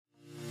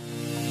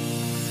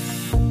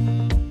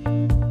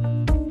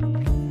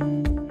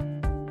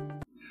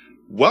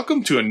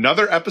Welcome to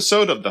another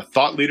episode of the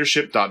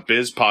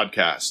ThoughtLeadership.biz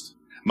podcast.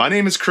 My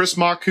name is Chris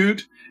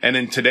Mahkoot, and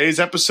in today's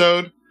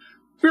episode,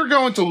 we're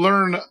going to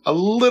learn a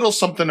little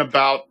something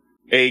about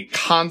a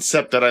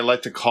concept that I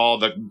like to call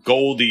the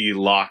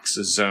Goldilocks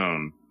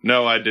zone.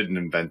 No, I didn't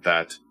invent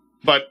that,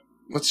 but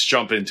let's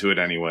jump into it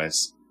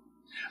anyways.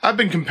 I've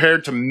been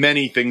compared to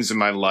many things in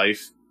my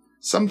life,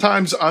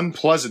 sometimes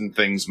unpleasant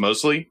things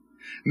mostly.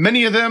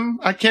 Many of them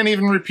I can't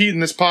even repeat in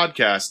this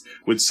podcast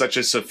with such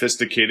a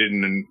sophisticated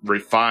and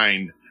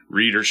refined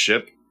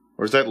readership,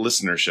 or is that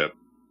listenership?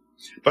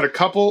 But a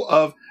couple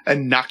of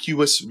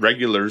innocuous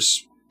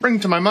regulars spring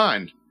to my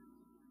mind.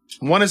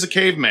 One is a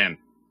caveman,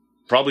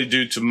 probably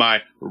due to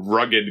my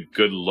rugged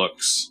good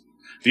looks.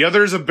 The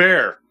other is a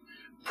bear,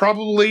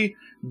 probably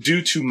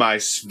due to my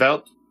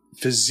svelte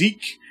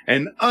physique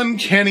and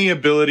uncanny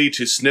ability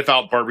to sniff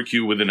out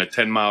barbecue within a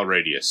 10-mile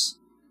radius.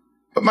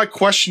 But my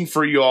question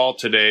for you all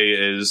today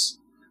is,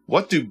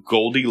 what do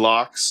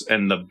Goldilocks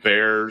and the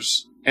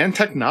bears and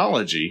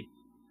technology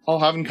all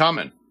have in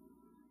common?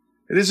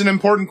 It is an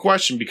important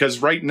question because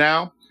right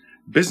now,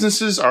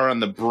 businesses are on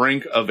the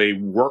brink of a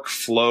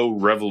workflow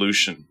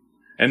revolution.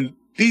 And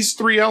these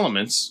three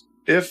elements,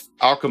 if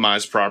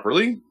alchemized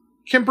properly,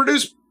 can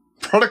produce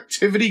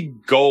productivity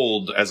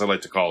gold, as I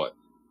like to call it.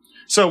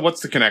 So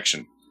what's the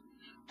connection?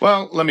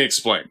 Well, let me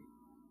explain.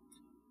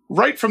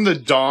 Right from the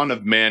dawn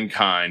of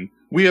mankind,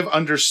 we have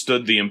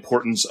understood the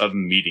importance of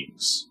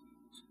meetings.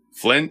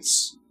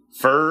 Flints,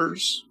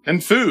 furs,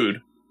 and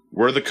food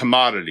were the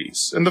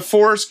commodities, and the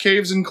forests,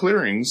 caves, and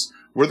clearings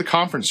were the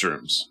conference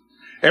rooms.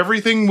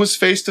 Everything was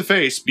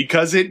face-to-face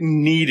because it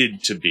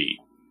needed to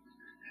be.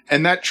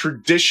 And that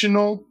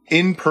traditional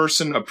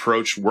in-person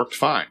approach worked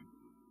fine,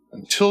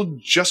 until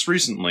just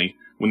recently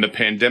when the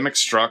pandemic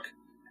struck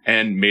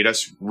and made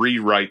us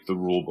rewrite the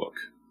rulebook.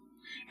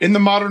 In the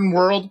modern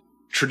world,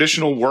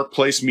 traditional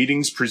workplace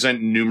meetings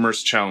present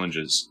numerous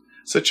challenges,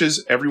 such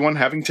as everyone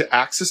having to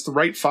access the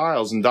right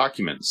files and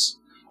documents,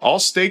 all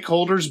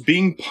stakeholders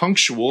being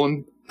punctual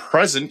and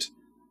present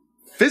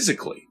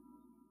physically,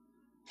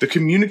 the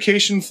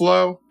communication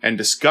flow and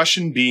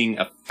discussion being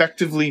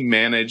effectively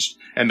managed,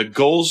 and the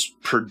goals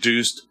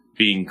produced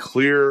being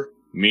clear,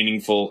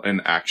 meaningful,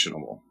 and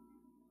actionable.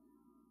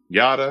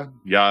 Yada,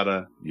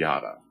 yada,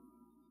 yada.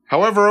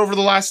 However, over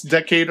the last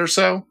decade or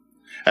so,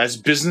 as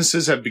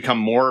businesses have become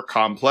more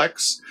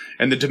complex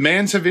and the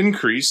demands have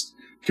increased,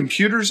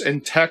 computers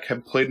and tech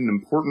have played an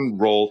important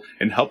role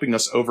in helping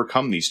us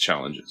overcome these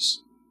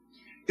challenges.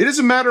 It is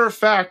a matter of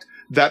fact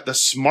that the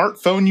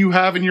smartphone you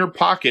have in your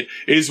pocket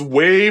is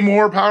way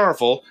more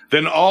powerful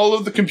than all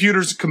of the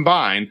computers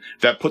combined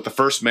that put the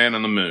first man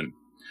on the moon.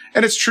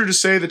 And it's true to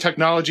say the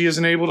technology has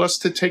enabled us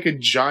to take a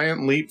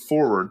giant leap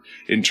forward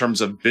in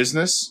terms of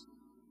business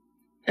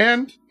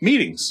and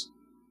meetings.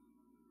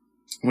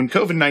 When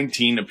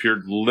COVID-19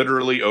 appeared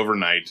literally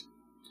overnight,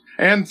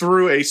 and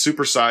through a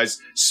supersized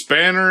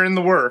spanner in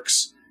the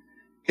works,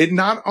 it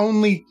not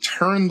only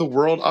turned the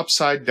world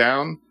upside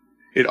down,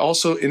 it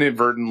also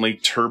inadvertently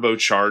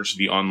turbocharged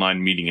the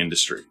online meeting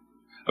industry.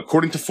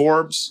 According to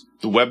Forbes,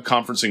 the web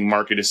conferencing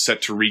market is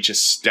set to reach a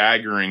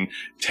staggering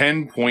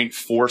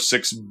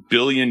 $10.46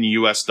 billion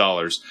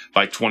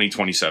by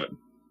 2027.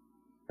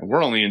 And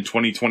we're only in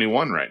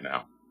 2021 right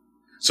now.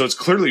 So it's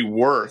clearly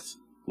worth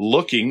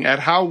looking at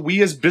how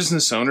we as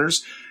business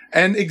owners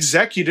and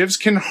executives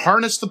can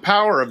harness the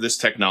power of this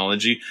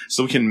technology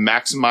so we can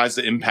maximize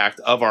the impact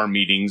of our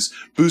meetings,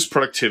 boost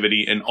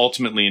productivity, and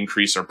ultimately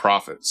increase our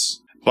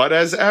profits. But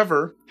as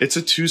ever, it's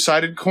a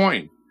two-sided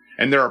coin,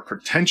 and there are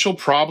potential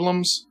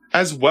problems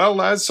as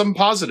well as some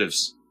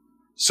positives.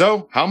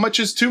 So, how much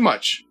is too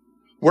much?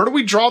 Where do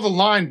we draw the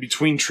line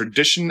between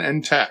tradition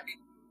and tech?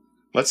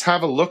 Let's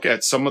have a look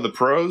at some of the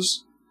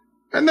pros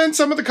and then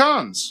some of the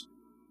cons.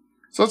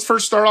 So let's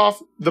first start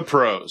off the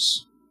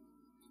pros.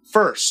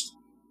 First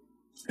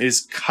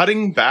is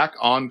cutting back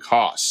on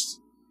costs.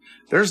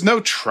 There's no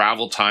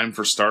travel time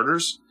for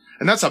starters,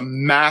 and that's a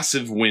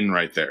massive win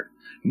right there.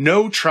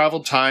 No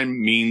travel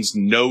time means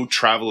no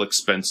travel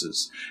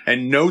expenses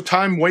and no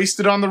time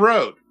wasted on the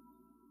road.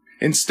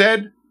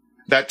 Instead,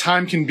 that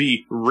time can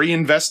be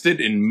reinvested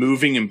in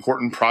moving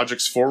important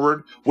projects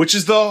forward, which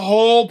is the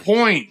whole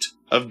point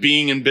of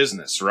being in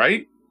business,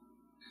 right?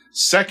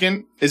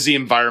 Second is the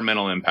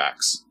environmental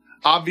impacts.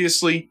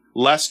 Obviously,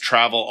 less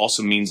travel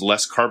also means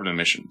less carbon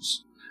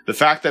emissions. The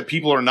fact that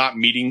people are not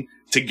meeting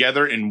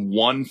together in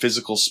one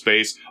physical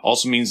space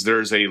also means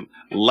there's a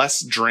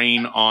less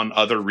drain on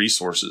other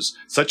resources,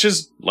 such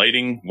as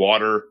lighting,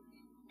 water,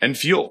 and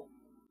fuel.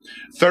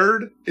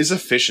 Third is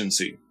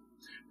efficiency.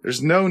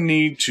 There's no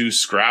need to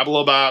scrabble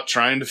about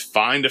trying to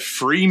find a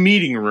free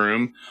meeting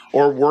room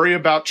or worry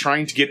about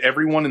trying to get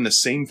everyone in the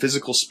same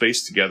physical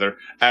space together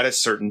at a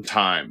certain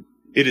time.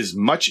 It is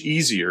much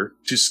easier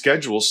to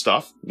schedule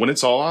stuff when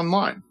it's all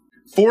online.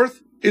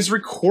 Fourth is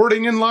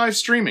recording and live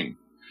streaming.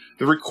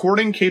 The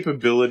recording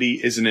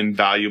capability is an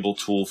invaluable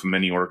tool for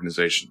many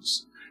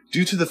organizations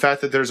due to the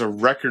fact that there's a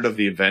record of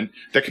the event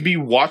that can be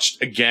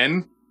watched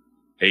again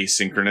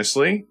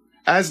asynchronously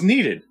as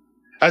needed,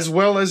 as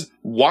well as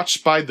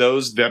watched by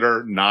those that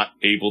are not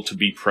able to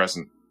be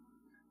present.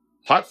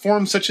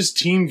 Platforms such as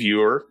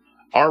TeamViewer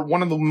are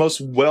one of the most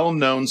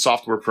well-known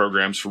software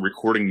programs for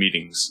recording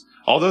meetings,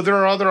 although there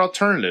are other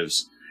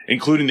alternatives,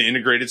 including the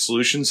integrated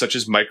solutions such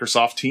as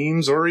Microsoft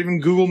Teams or even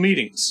Google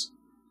Meetings.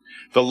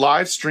 The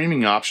live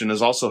streaming option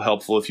is also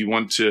helpful if you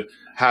want to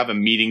have a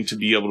meeting to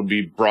be able to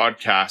be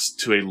broadcast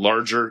to a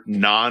larger,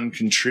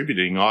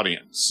 non-contributing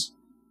audience.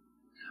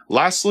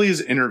 Lastly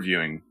is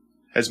interviewing.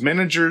 As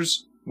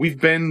managers, we've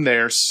been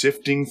there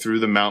sifting through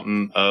the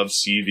mountain of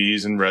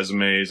CVs and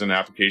resumes and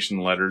application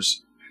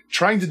letters,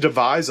 trying to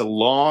devise a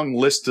long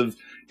list of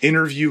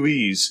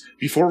interviewees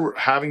before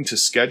having to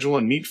schedule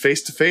and meet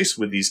face-to-face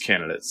with these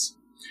candidates.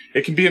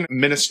 It can be an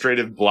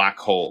administrative black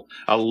hole,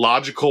 a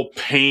logical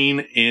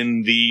pain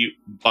in the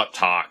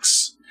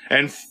buttocks,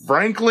 and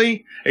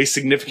frankly, a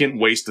significant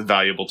waste of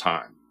valuable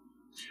time.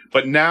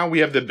 But now we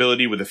have the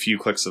ability with a few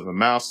clicks of a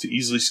mouse to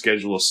easily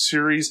schedule a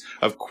series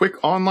of quick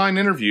online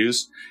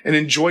interviews and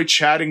enjoy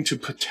chatting to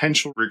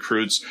potential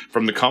recruits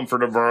from the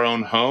comfort of our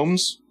own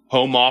homes,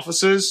 home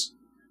offices,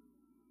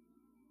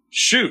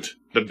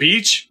 the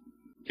beach,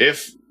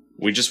 if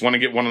we just want to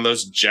get one of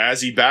those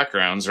jazzy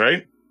backgrounds,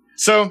 right?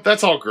 So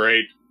that's all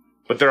great,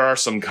 but there are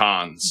some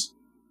cons.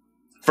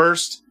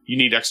 First, you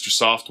need extra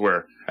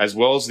software, as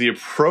well as the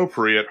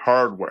appropriate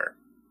hardware.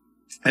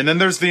 And then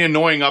there's the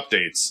annoying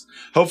updates.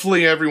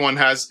 Hopefully everyone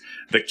has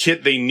the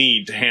kit they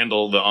need to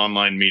handle the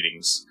online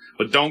meetings,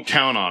 but don't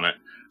count on it.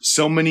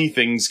 So many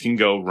things can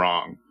go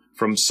wrong,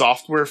 from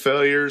software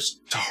failures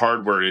to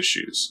hardware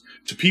issues,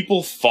 to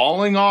people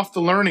falling off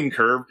the learning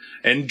curve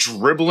and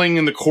dribbling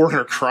in the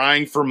corner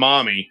crying for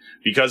mommy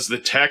because the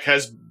tech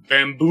has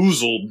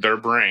bamboozled their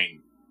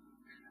brain.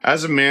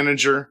 As a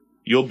manager,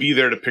 you'll be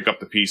there to pick up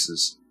the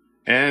pieces,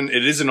 and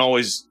it isn't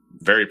always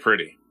very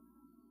pretty.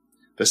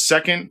 The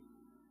second,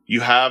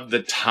 you have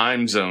the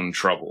time zone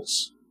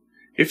troubles.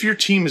 If your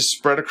team is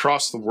spread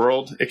across the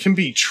world, it can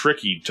be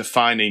tricky to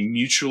find a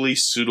mutually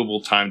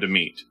suitable time to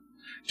meet.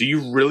 Do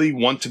you really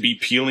want to be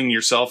peeling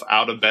yourself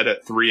out of bed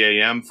at 3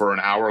 a.m. for an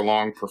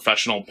hour-long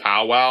professional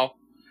powwow?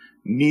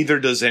 Neither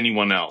does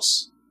anyone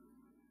else.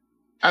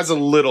 As a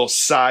little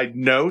side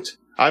note,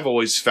 I've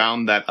always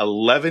found that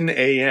 11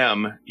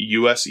 a.m.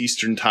 U.S.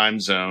 Eastern Time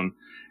Zone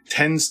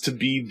tends to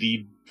be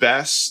the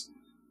best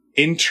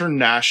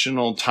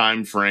international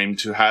time frame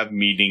to have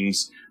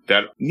meetings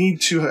that need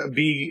to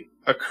be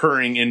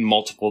occurring in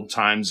multiple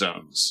time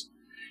zones.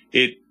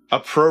 It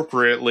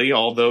appropriately,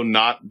 although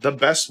not the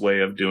best way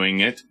of doing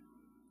it,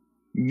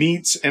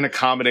 meets and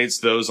accommodates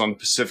those on the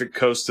Pacific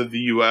coast of the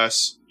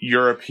U.S.,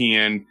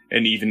 European,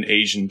 and even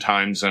Asian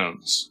time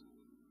zones.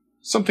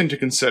 Something to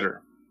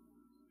consider.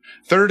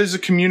 Third is a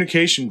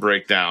communication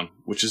breakdown,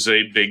 which is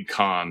a big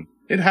con.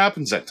 It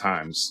happens at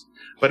times,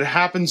 but it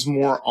happens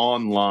more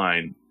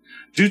online,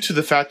 due to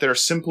the fact there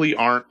simply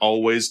aren't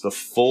always the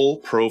full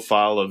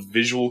profile of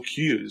visual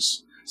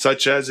cues,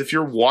 such as if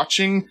you're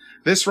watching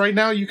this right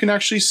now, you can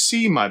actually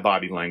see my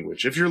body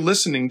language. If you're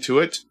listening to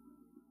it,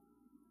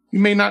 you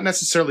may not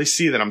necessarily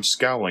see that I'm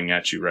scowling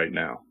at you right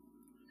now.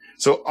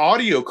 So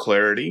audio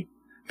clarity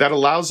that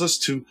allows us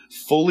to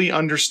fully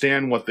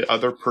understand what the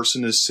other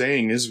person is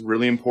saying is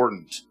really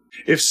important.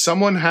 If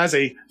someone has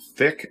a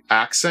thick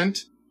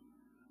accent,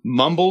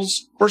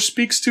 mumbles, or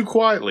speaks too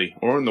quietly,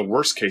 or in the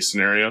worst case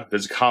scenario,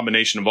 there's a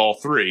combination of all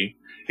three,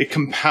 it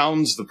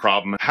compounds the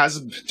problem. It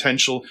has the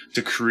potential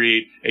to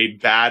create a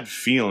bad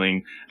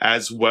feeling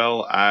as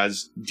well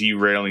as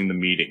derailing the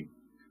meeting.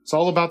 It's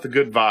all about the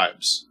good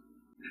vibes.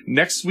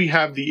 Next, we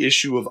have the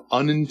issue of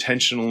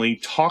unintentionally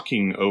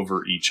talking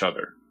over each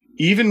other.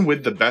 Even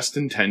with the best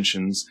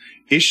intentions,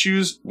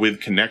 issues with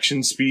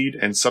connection speed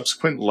and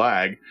subsequent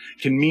lag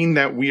can mean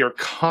that we are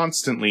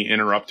constantly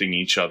interrupting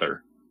each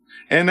other.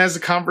 And as the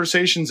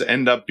conversations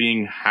end up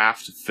being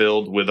half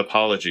filled with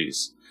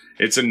apologies,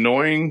 it's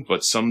annoying,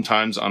 but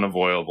sometimes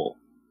unavoidable.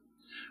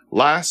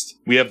 Last,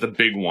 we have the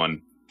big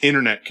one,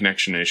 internet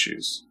connection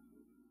issues.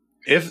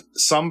 If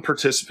some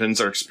participants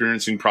are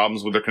experiencing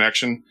problems with their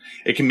connection,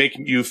 it can make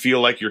you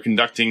feel like you're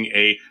conducting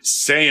a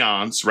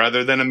seance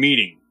rather than a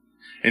meeting.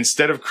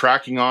 Instead of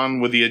cracking on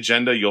with the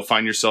agenda, you'll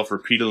find yourself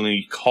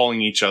repeatedly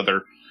calling each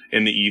other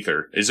in the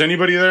ether. Is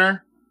anybody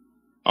there?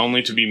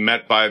 Only to be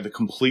met by the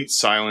complete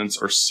silence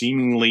or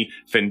seemingly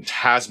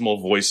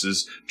phantasmal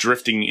voices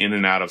drifting in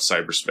and out of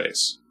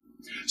cyberspace.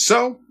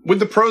 So, with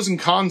the pros and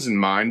cons in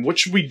mind, what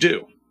should we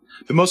do?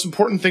 The most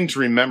important thing to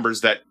remember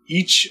is that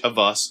each of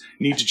us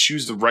need to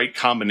choose the right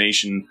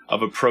combination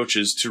of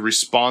approaches to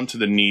respond to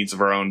the needs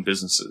of our own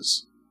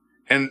businesses.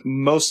 And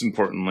most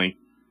importantly,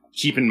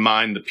 keep in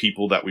mind the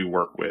people that we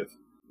work with.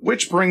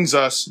 Which brings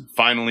us,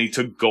 finally,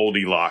 to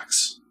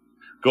Goldilocks.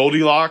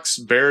 Goldilocks,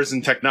 bears,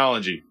 and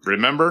technology.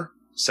 Remember?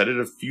 Said it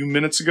a few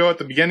minutes ago at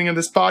the beginning of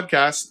this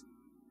podcast.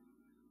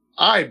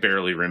 I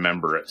barely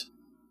remember it.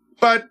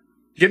 But,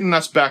 getting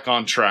us back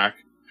on track,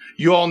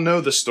 you all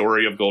know the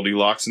story of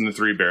Goldilocks and the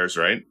Three Bears,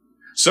 right?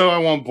 So I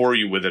won't bore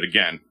you with it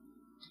again.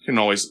 You can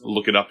always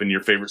look it up in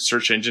your favorite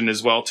search engine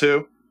as well,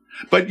 too.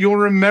 But you'll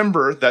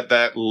remember that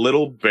that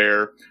little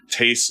bear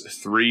tastes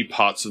 3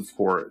 pots of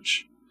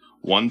porridge.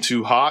 1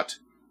 too hot,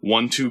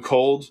 1 too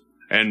cold,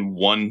 and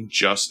 1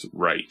 just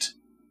right.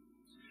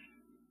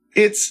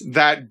 It's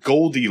that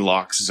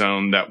Goldilocks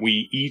zone that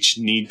we each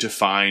need to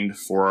find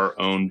for our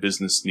own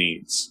business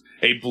needs.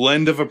 A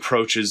blend of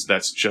approaches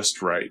that's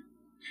just right.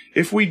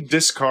 If we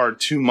discard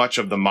too much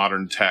of the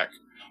modern tech,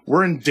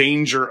 we're in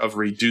danger of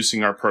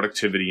reducing our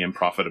productivity and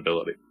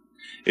profitability.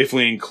 If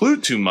we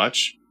include too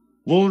much,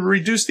 we'll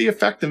reduce the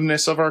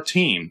effectiveness of our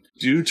team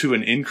due to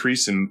an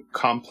increase in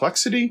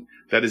complexity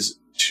that is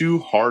too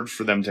hard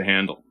for them to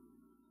handle.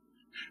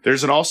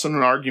 There's also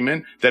an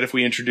argument that if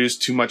we introduce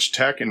too much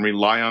tech and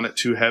rely on it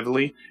too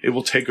heavily, it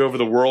will take over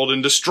the world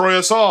and destroy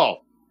us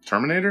all.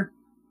 Terminator?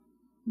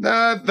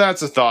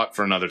 That's a thought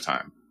for another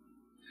time.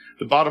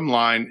 The bottom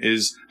line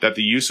is that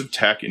the use of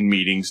tech in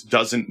meetings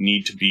doesn't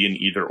need to be an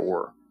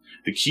either-or.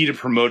 The key to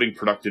promoting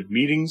productive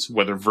meetings,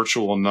 whether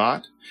virtual or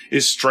not,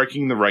 is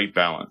striking the right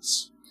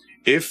balance.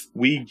 If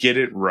we get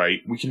it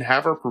right, we can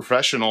have our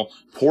professional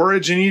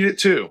porridge and eat it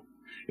too.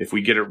 If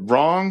we get it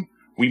wrong,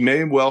 we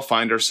may well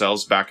find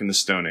ourselves back in the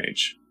Stone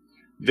Age.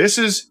 This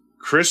is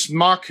Chris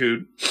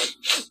Mahkood.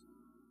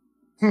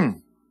 I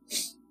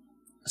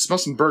smell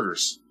some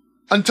burgers.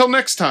 Until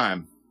next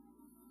time.